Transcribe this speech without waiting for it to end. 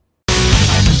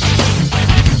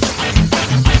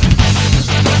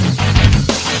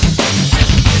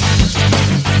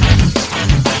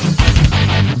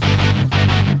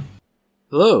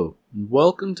Hello, and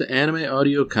welcome to Anime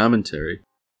Audio Commentary.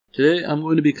 Today I'm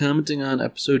going to be commenting on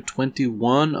episode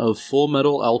 21 of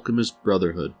Fullmetal Alchemist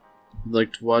Brotherhood. If you'd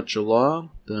like to watch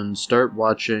along, then start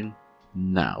watching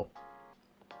now.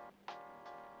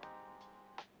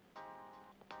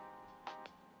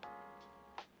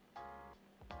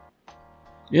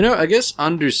 I guess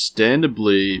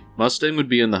understandably, Mustang would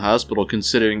be in the hospital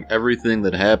considering everything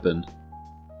that happened.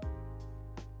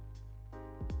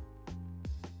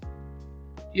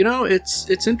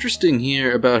 It's interesting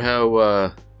here about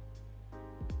how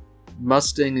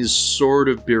Mustang is sort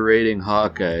of berating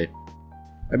Hawkeye.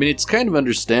 I mean, it's kind of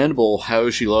understandable how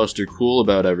she lost her cool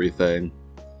about everything,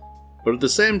 but at the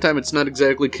same time, it's not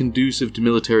exactly conducive to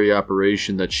military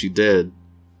operation that she did.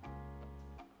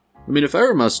 I mean, if I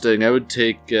were Mustang, I would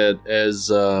take it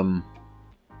as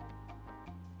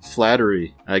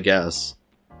flattery, I guess.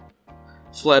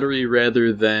 Flattery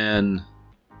rather than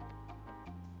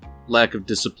lack of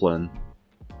discipline.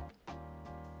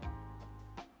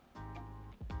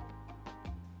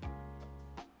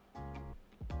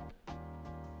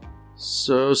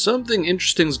 So something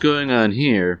interesting's going on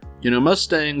here.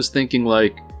 Mustang's thinking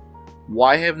like,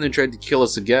 why haven't they tried to kill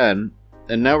us again?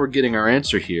 And now we're getting our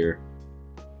answer here.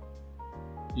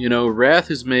 Wrath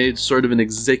has made sort of an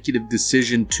executive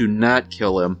decision to not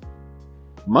kill him,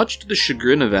 much to the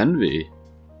chagrin of Envy.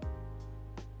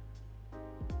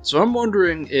 So I'm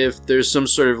wondering if there's some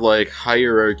sort of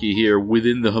hierarchy here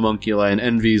within the homunculi and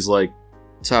Envy's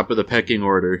top of the pecking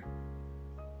order.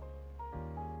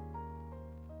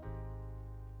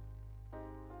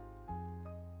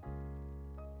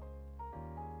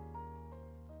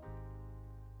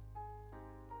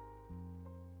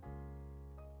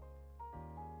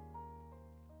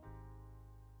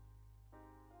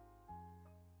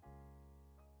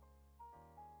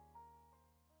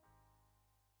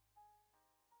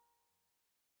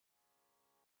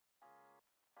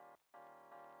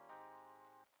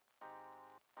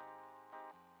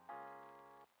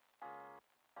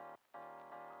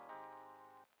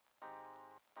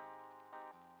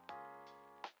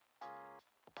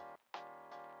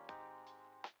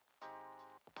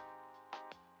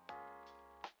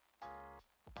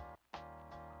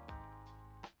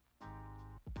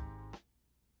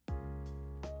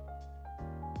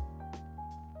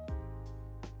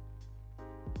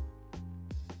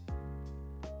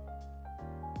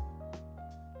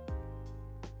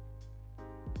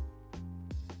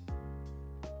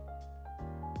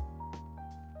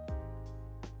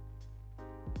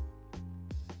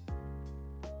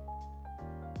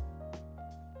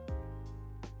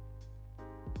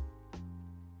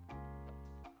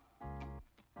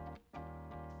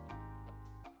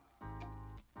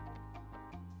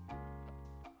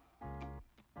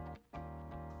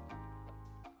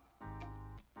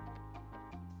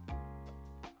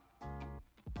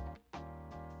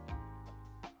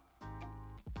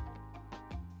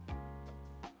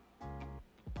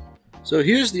 So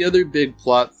here's the other big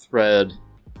plot thread.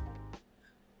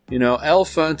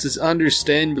 Alphonse is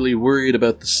understandably worried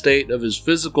about the state of his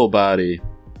physical body.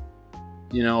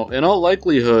 In all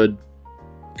likelihood,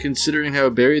 considering how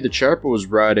Barry the Charper was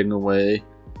riding away,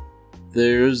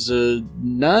 there's a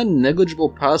non-negligible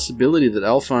possibility that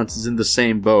Alphonse is in the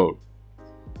same boat.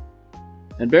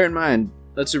 And bear in mind,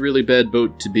 that's a really bad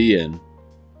boat to be in.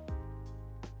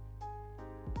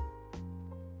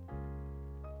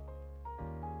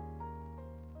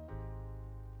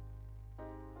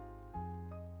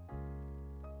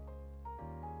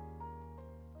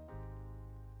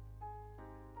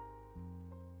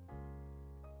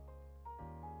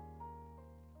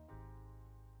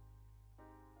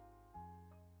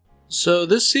 So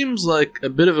this seems like a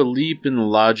bit of a leap in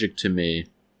logic to me.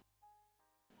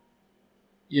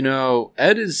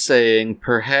 Ed is saying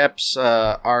perhaps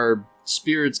our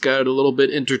spirits got a little bit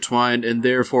intertwined and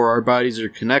therefore our bodies are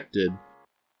connected.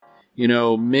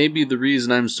 Maybe the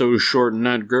reason I'm so short and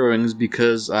not growing is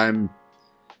because I'm,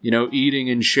 eating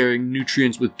and sharing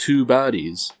nutrients with two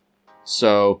bodies.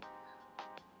 So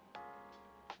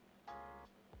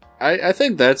I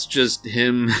think that's just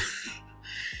him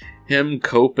him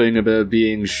coping about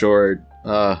being short.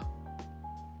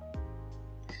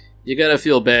 You gotta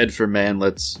feel bad for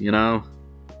manlets,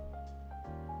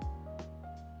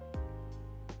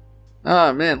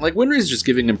 Ah, man, Winry's just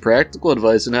giving him practical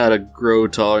advice on how to grow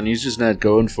taller, and he's just not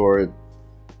going for it.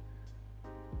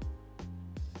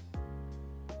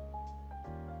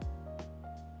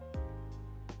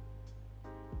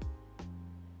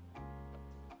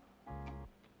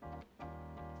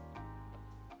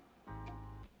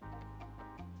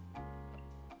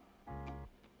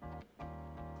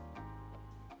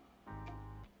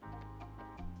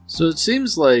 So it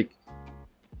seems like,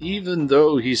 even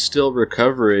though he's still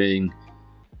recovering,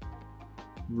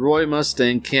 Roy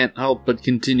Mustang can't help but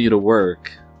continue to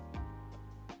work.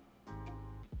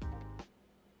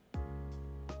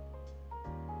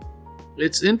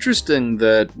 It's interesting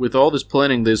that with all this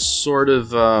planning, there's sort of,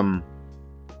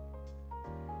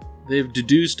 they've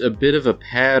deduced a bit of a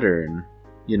pattern,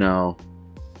 you know.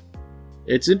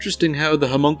 It's interesting how the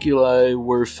homunculi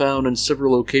were found in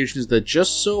several locations that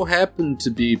just so happened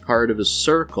to be part of a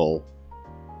circle.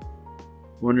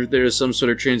 Wonder if there's some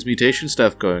sort of transmutation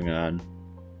stuff going on.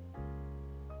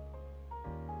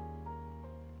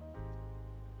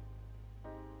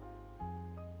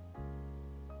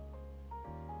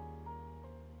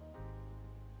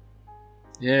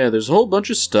 Yeah, there's a whole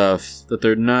bunch of stuff that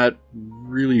they're not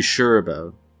really sure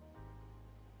about.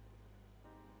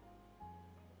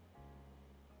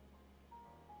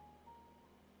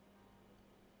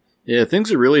 Yeah,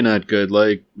 things are really not good.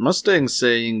 Like, Mustang's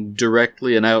saying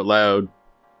directly and out loud,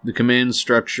 the command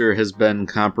structure has been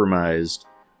compromised,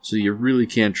 so you really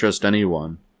can't trust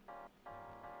anyone.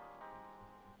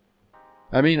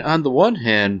 I mean, on the one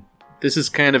hand, this is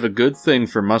kind of a good thing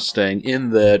for Mustang in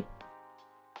that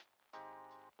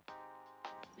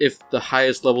if the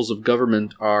highest levels of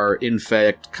government are in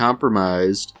fact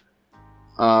compromised,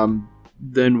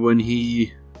 then when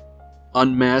he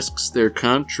unmasks their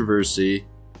controversy,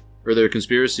 or their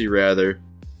conspiracy rather,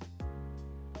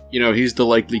 you know, he's the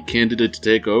likely candidate to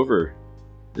take over,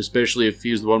 especially if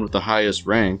he's the one with the highest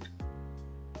rank.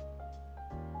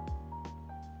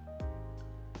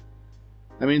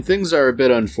 I mean, things are a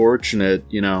bit unfortunate,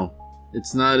 you know.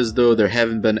 It's not as though there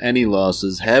haven't been any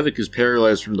losses. Havoc is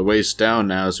paralyzed from the waist down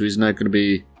now, so he's not going to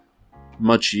be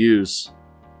much use.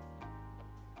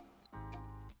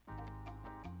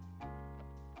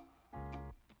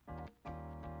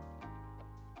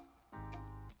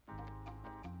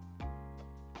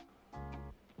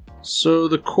 So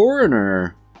the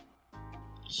coroner,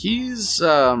 he's,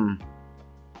 I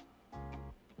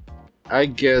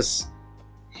guess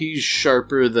he's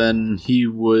sharper than he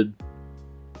would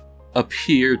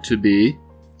appear to be.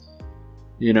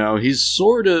 You know, he's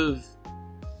sort of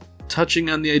touching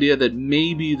on the idea that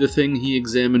maybe the thing he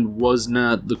examined was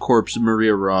not the corpse of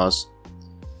Maria Ross.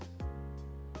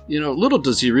 You know, little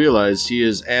does he realize he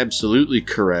is absolutely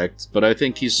correct, but I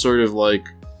think he's sort of like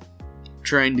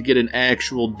trying to get an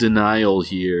actual denial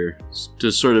here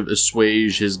to sort of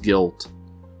assuage his guilt.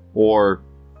 Or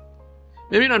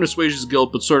maybe not assuage his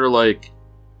guilt, but sort of like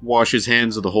wash his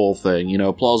hands of the whole thing, you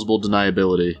know, plausible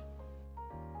deniability.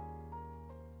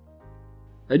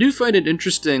 I do find it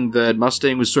interesting that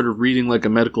Mustang was sort of reading like a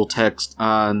medical text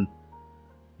on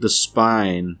the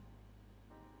spine.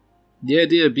 The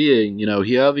idea being, you know,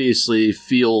 he obviously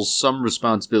feels some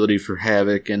responsibility for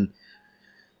Havoc, and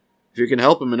if you can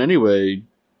help him in any way,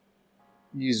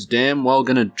 he's damn well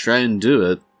gonna try and do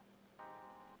it.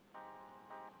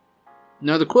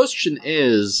 Now the question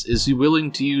is he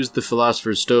willing to use the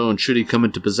Philosopher's Stone should he come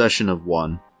into possession of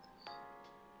one?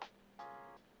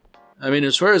 I mean,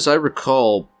 as far as I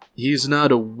recall, he's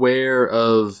not aware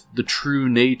of the true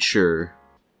nature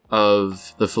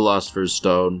of the Philosopher's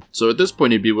Stone, so at this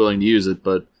point he'd be willing to use it,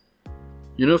 but,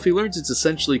 you know, if he learns it's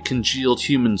essentially congealed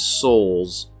human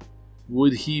souls,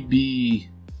 would he be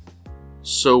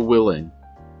so willing?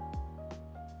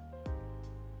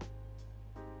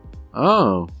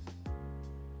 Oh.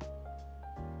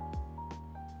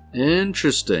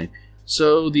 Interesting.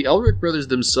 So, the Elric brothers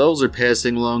themselves are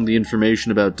passing along the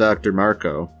information about Dr.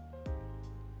 Marco.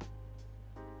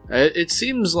 It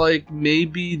seems like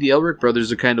maybe the Elric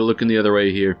brothers are kind of looking the other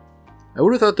way here. I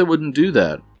would have thought they wouldn't do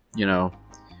that, you know.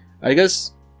 I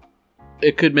guess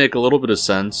it could make a little bit of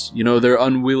sense. You know, they're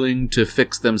unwilling to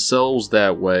fix themselves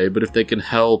that way, but if they can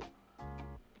help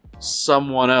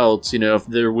someone else, you know, if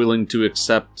they're willing to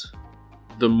accept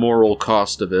the moral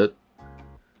cost of it,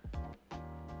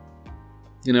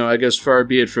 you know, I guess far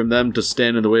be it from them to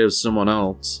stand in the way of someone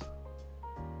else.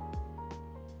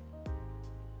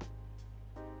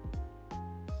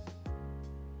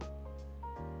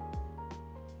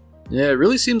 Yeah, it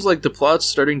really seems like the plot's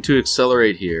starting to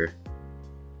accelerate here.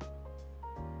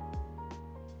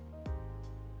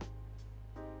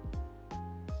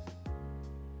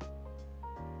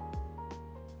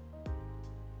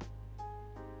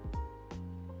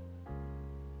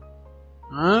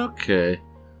 Okay.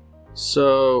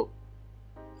 So,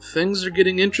 things are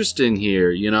getting interesting here.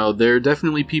 You know, there are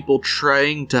definitely people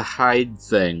trying to hide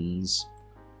things,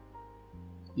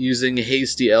 using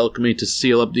hasty alchemy to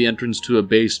seal up the entrance to a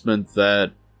basement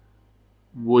that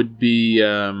would be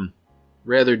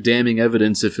rather damning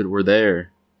evidence if it were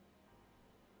there.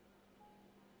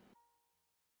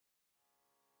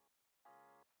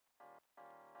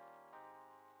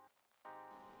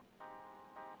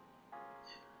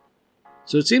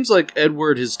 So it seems like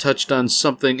Edward has touched on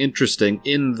something interesting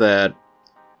in that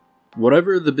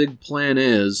whatever the big plan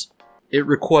is, it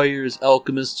requires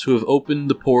alchemists who have opened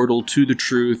the portal to the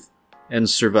truth and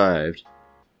survived.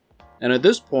 And at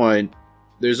this point,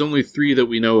 there's only 3 that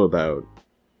we know about.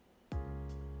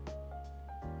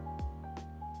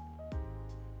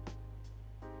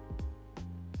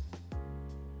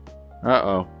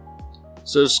 Uh-oh.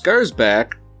 So Scar's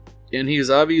back, and he's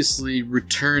obviously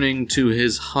returning to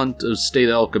his hunt of state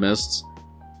alchemists.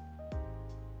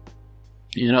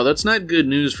 You know, that's not good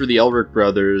news for the Elric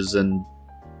brothers, and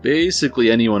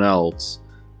basically anyone else.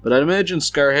 But I'd imagine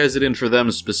Scar has it in for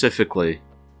them specifically.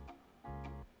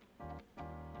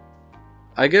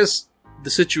 I guess the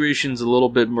situation's a little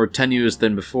bit more tenuous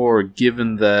than before,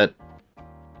 given that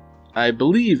I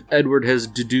believe Edward has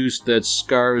deduced that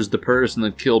Scar is the person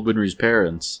that killed Winry's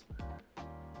parents.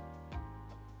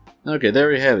 Okay, there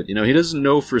we have it. You know, he doesn't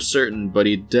know for certain, but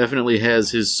he definitely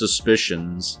has his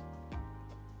suspicions.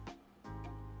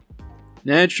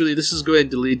 Naturally, this is going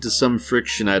to lead to some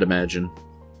friction, I'd imagine.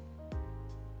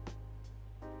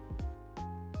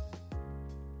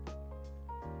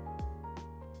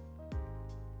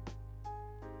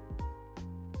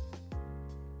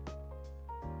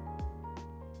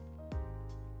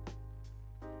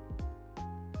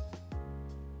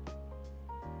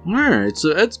 Alright,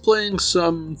 so Ed's playing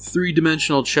some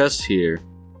 3-dimensional chess here.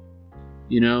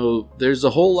 You know, there's a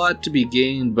whole lot to be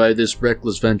gained by this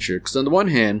reckless venture, because on the one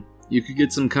hand, you could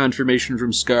get some confirmation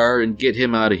from Scar and get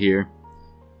him out of here.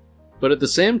 But at the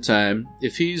same time,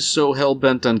 if he's so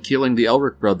hell-bent on killing the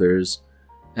Elric brothers,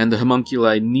 and the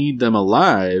homunculi need them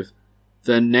alive,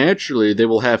 then naturally they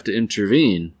will have to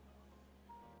intervene.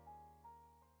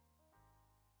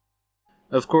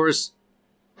 Of course,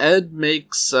 Ed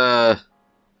makes,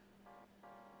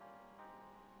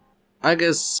 I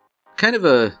guess, kind of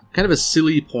a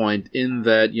silly point in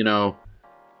that, you know,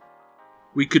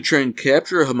 we could try and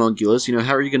capture a homunculus. You know,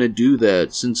 how are you going to do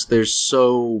that since they're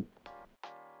so,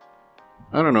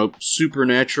 I don't know,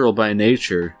 supernatural by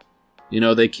nature? You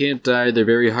know, they can't die, they're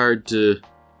very hard to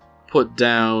put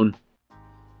down,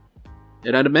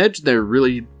 and I'd imagine they're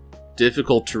really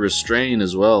difficult to restrain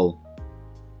as well.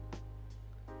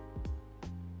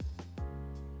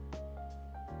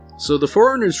 So the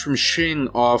foreigners from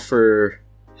Xing offer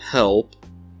help,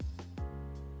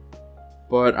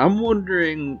 but I'm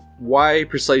wondering why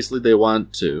precisely they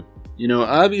want to. You know,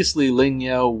 obviously Ling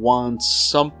Yao wants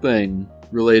something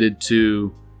related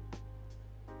to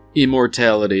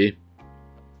immortality,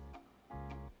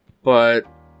 but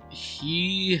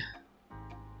he's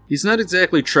not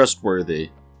exactly trustworthy.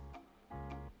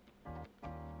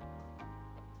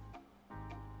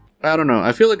 I don't know,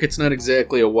 I feel like it's not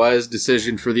exactly a wise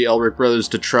decision for the Elric brothers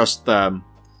to trust them.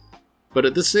 But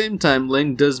at the same time,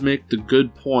 Ling does make the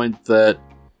good point that,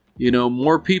 you know,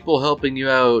 more people helping you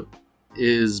out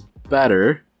is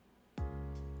better.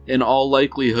 In all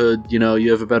likelihood, you know,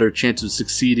 you have a better chance of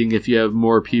succeeding if you have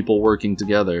more people working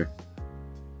together.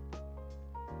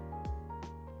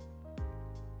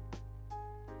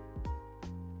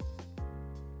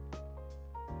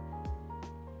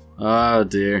 Oh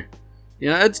dear. You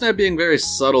know, Ed's not being very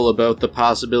subtle about the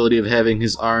possibility of having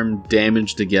his arm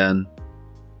damaged again.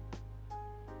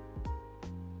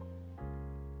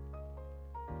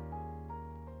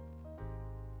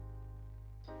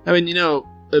 I mean, you know,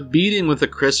 a beating with a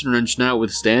crescent wrench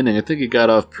notwithstanding, I think he got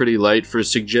off pretty light for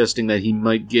suggesting that he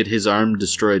might get his arm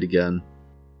destroyed again.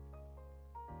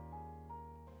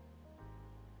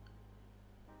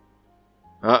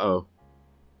 Uh-oh.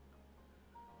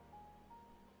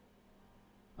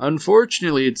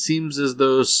 Unfortunately, it seems as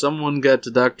though someone got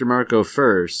to Dr. Marco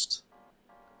first.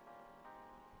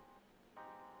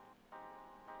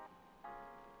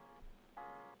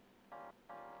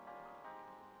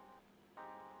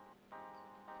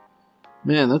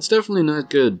 Man, that's definitely not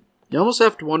good. You almost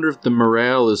have to wonder if the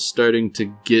morale is starting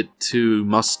to get to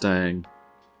Mustang.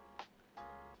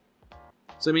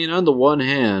 So, I mean, on the one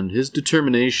hand, his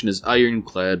determination is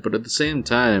ironclad, but at the same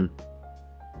time,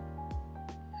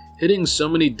 hitting so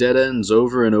many dead ends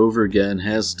over and over again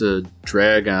has to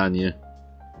drag on you.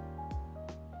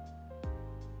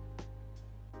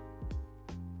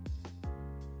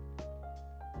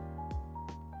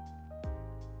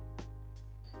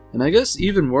 And I guess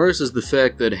even worse is the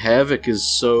fact that Havoc is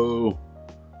so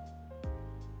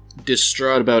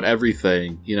distraught about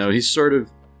everything. You know, he's sort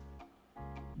of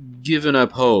given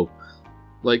up hope.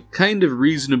 Like, kind of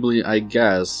reasonably, I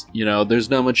guess. You know,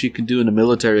 there's not much he can do in a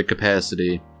military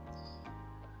capacity.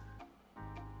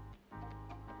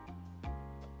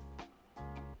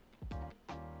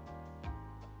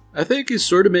 I think he's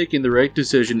sort of making the right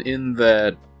decision in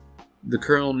that the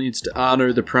Colonel needs to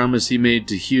honor the promise he made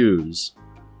to Hughes.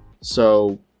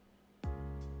 So,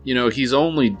 he's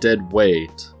only dead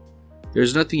weight.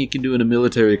 There's nothing he can do in a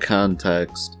military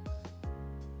context.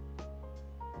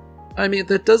 I mean,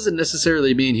 that doesn't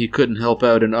necessarily mean he couldn't help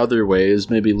out in other ways,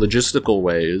 maybe logistical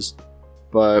ways,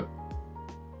 but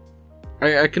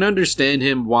I can understand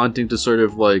him wanting to sort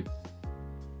of,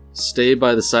 stay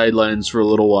by the sidelines for a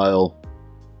little while,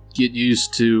 get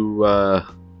used to,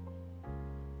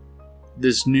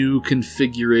 this new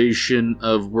configuration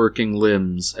of working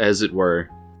limbs, as it were.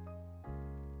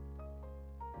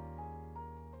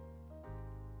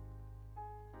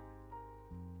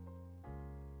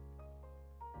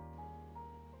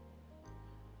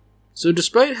 So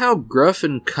despite how gruff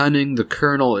and cunning the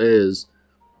Colonel is,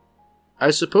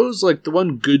 I suppose, the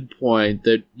one good point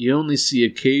that you only see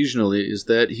occasionally is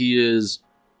that he is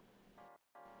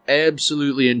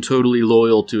absolutely and totally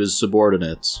loyal to his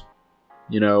subordinates.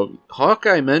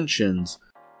 Hawkeye mentions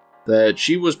that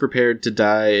she was prepared to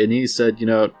die, and he said,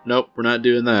 nope, we're not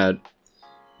doing that.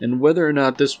 And whether or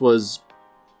not this was,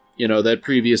 that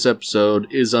previous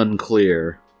episode is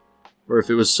unclear. Or if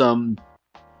it was some,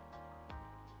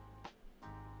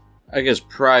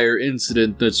 prior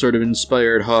incident that sort of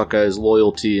inspired Hawkeye's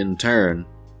loyalty in turn.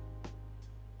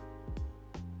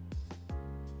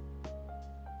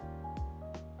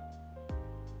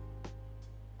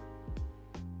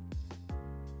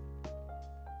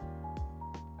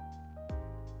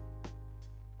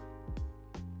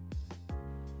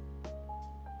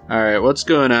 Alright, what's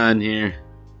going on here?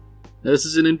 This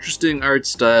is an interesting art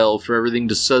style for everything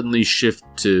to suddenly shift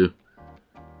to.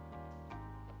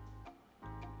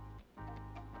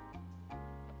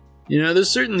 This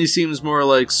certainly seems more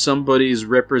like somebody's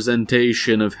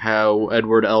representation of how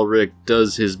Edward Elric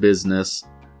does his business.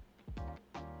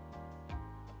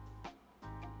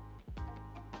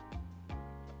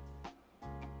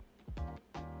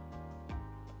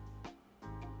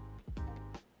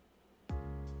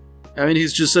 I mean,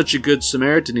 he's just such a good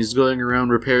Samaritan, he's going around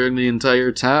repairing the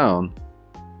entire town.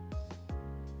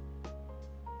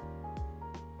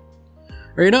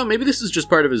 Or maybe this is just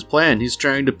part of his plan. He's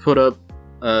trying to put up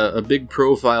a big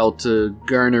profile to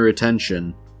garner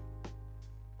attention.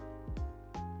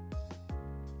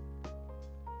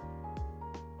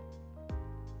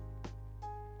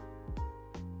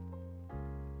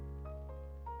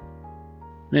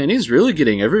 Man, he's really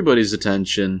getting everybody's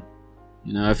attention.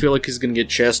 I feel like he's gonna get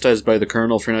chastised by the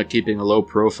Colonel for not keeping a low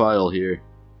profile here.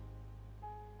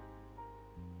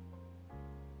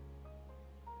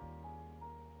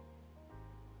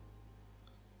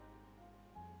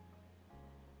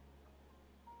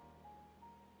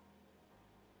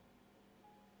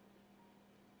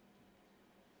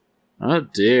 Oh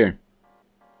dear.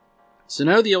 So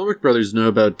now the Elric brothers know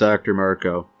about Dr.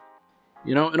 Marco.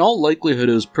 In all likelihood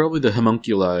it was probably the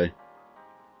homunculi.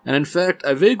 And in fact,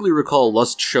 I vaguely recall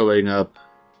Lust showing up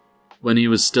when he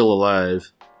was still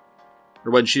alive.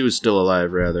 Or when she was still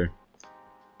alive, rather.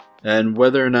 And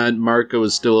whether or not Marco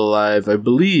is still alive, I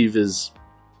believe, is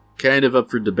kind of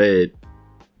up for debate.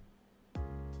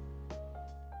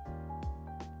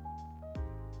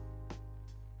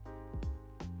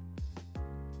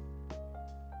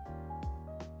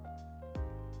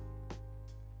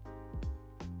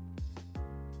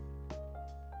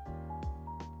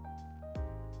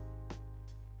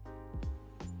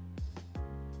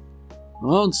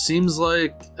 Well, it seems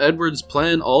like Edward's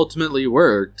plan ultimately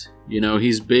worked.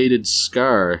 He's baited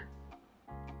Scar.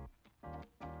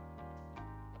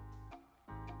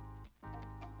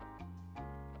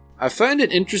 I find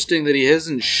it interesting that he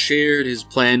hasn't shared his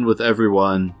plan with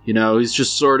everyone. He's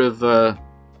just sort of,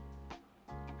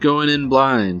 going in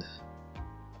blind.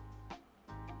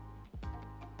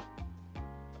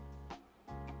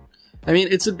 I mean,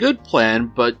 it's a good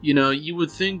plan, but, you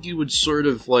would think you would sort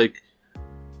of,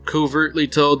 covertly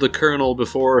told the Colonel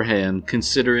beforehand,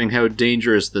 considering how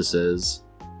dangerous this is.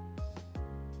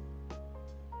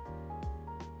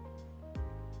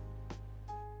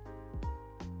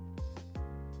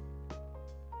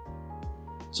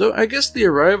 So I guess the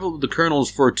arrival of the Colonel is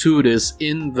fortuitous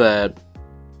in that,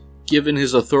 given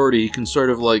his authority, he can sort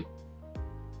of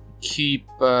keep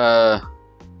the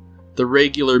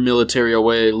regular military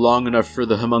away long enough for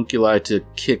the homunculi to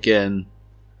kick in.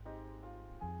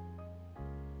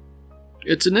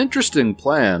 It's an interesting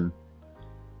plan,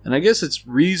 and I guess it's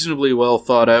reasonably well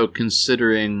thought out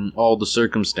considering all the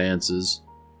circumstances.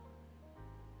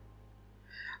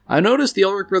 I noticed the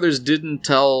Elric brothers didn't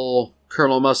tell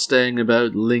Colonel Mustang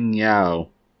about Ling Yao.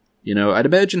 I'd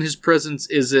imagine his presence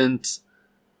isn't,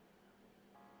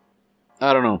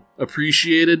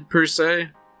 appreciated per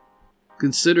se.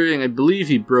 considering I believe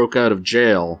he broke out of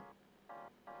jail.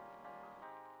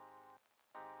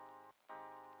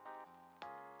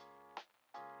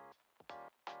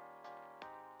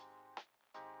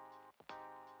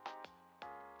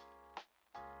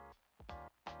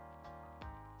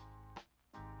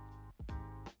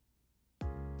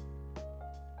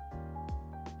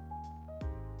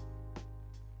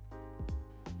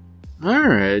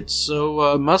 Alright,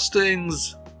 so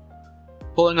Mustang's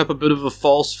pulling up a bit of a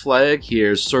false flag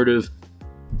here, sort of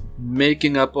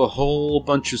making up a whole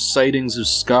bunch of sightings of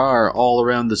Scar all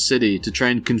around the city to try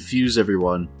and confuse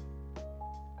everyone.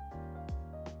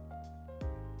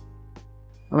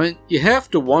 I mean, you have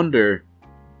to wonder,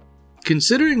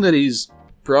 considering that he's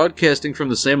broadcasting from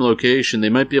the same location, they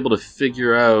might be able to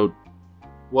figure out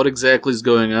what exactly is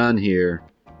going on here.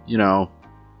 You know,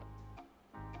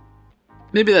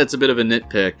 maybe that's a bit of a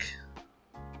nitpick.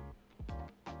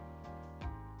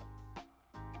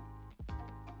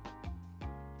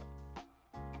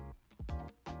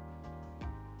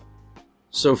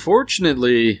 So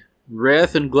fortunately,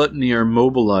 Wrath and Gluttony are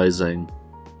mobilizing.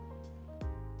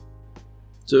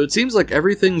 So it seems like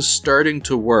everything's starting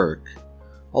to work.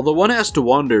 Although one has to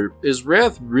wonder, is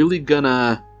Wrath really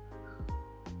gonna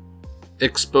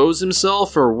expose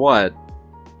himself or what?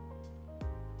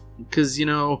 Because, you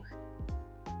know,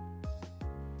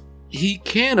 he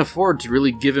can't afford to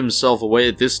really give himself away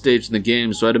at this stage in the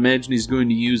game, so I'd imagine he's going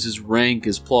to use his rank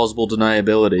as plausible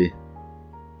deniability.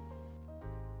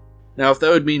 Now, if that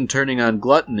would mean turning on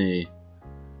Gluttony,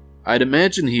 I'd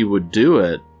imagine he would do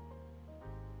it.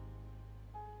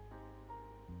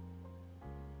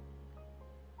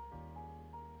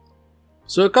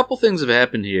 So a couple things have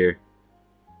happened here.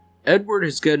 Edward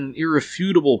has gotten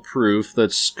irrefutable proof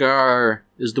that Scar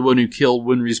is the one who killed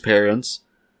Winry's parents.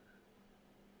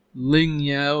 Ling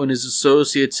Yao and his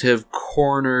associates have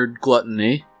cornered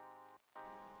Gluttony.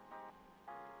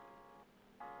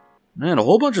 Man, a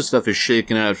whole bunch of stuff is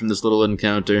shaken out from this little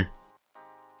encounter.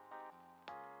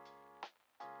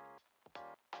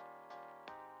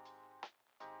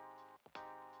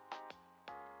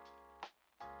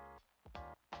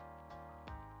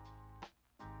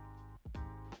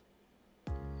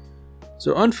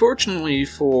 So unfortunately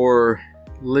for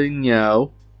Ling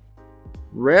Yao,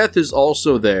 Wrath is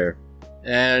also there,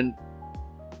 and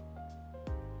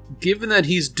given that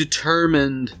he's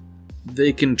determined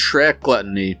they can track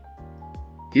Gluttony,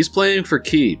 he's playing for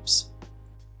keeps.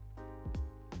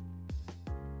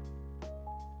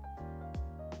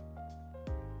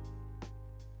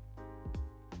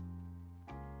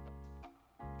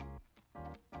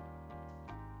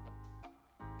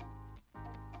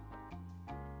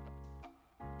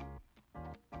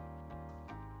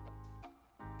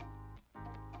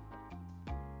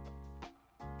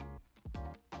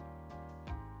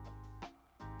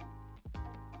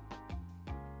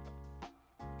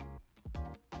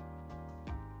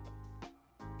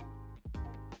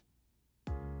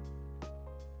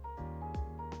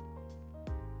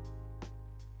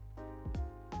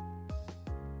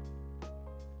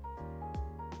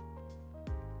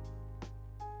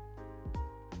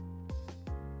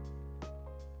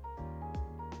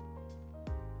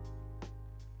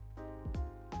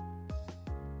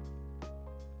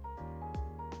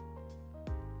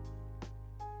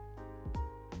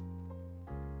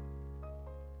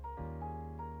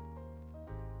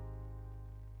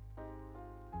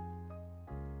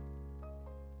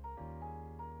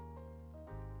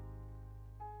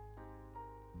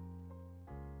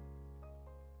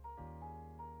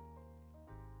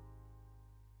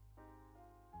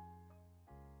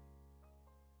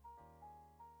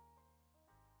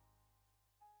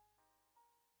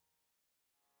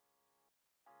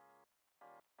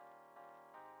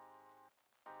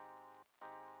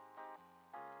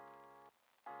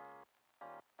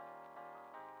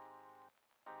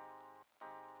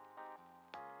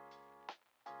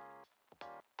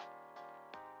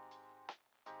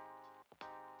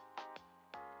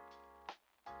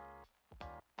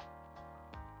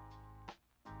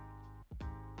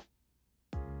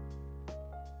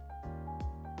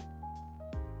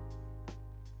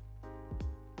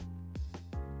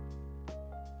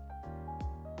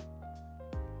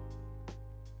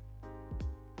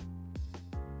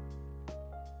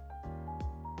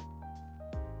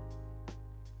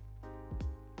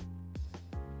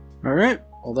 Alright,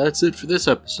 well that's it for this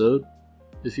episode.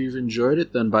 If you've enjoyed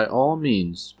it, then by all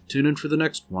means, tune in for the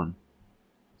next one.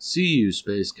 See you,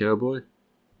 Space Cowboy.